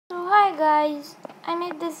Hi guys, I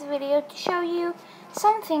made this video to show you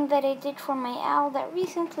something that I did for my owl that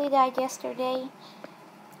recently died yesterday.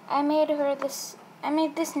 I made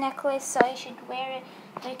this necklace so I should wear it,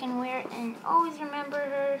 so I can wear it and always remember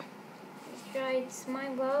her. It's my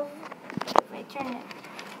love. If I turn it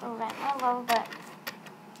around, my love, but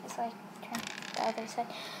it's like turn the other side.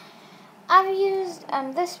 I've used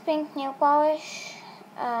this pink nail polish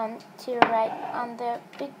to write on the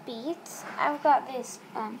big beads. I've got this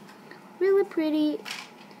really pretty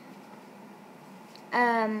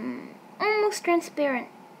almost transparent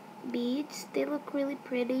beads. They look really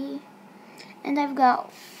pretty. And I've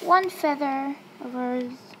got one feather of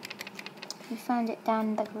hers. We found it down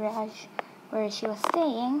in the garage where she was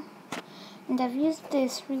staying. And I've used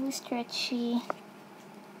this really stretchy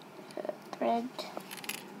thread.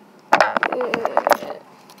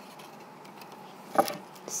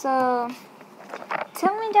 So,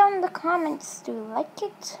 tell me down in the comments, do you like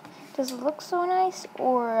it? Does it look so nice,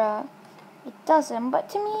 or it doesn't? But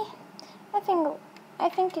to me, I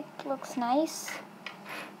think it looks nice.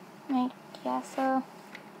 Yeah, so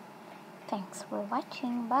thanks for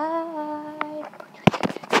watching. Bye.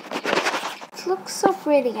 It looks so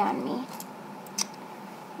pretty on me.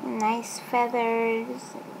 Nice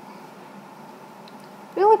feathers.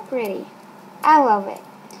 Really pretty. I love it.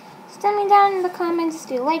 So tell me down in the comments,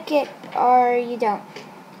 do you like it or you don't?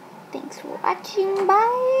 Thanks for watching.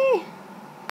 Bye.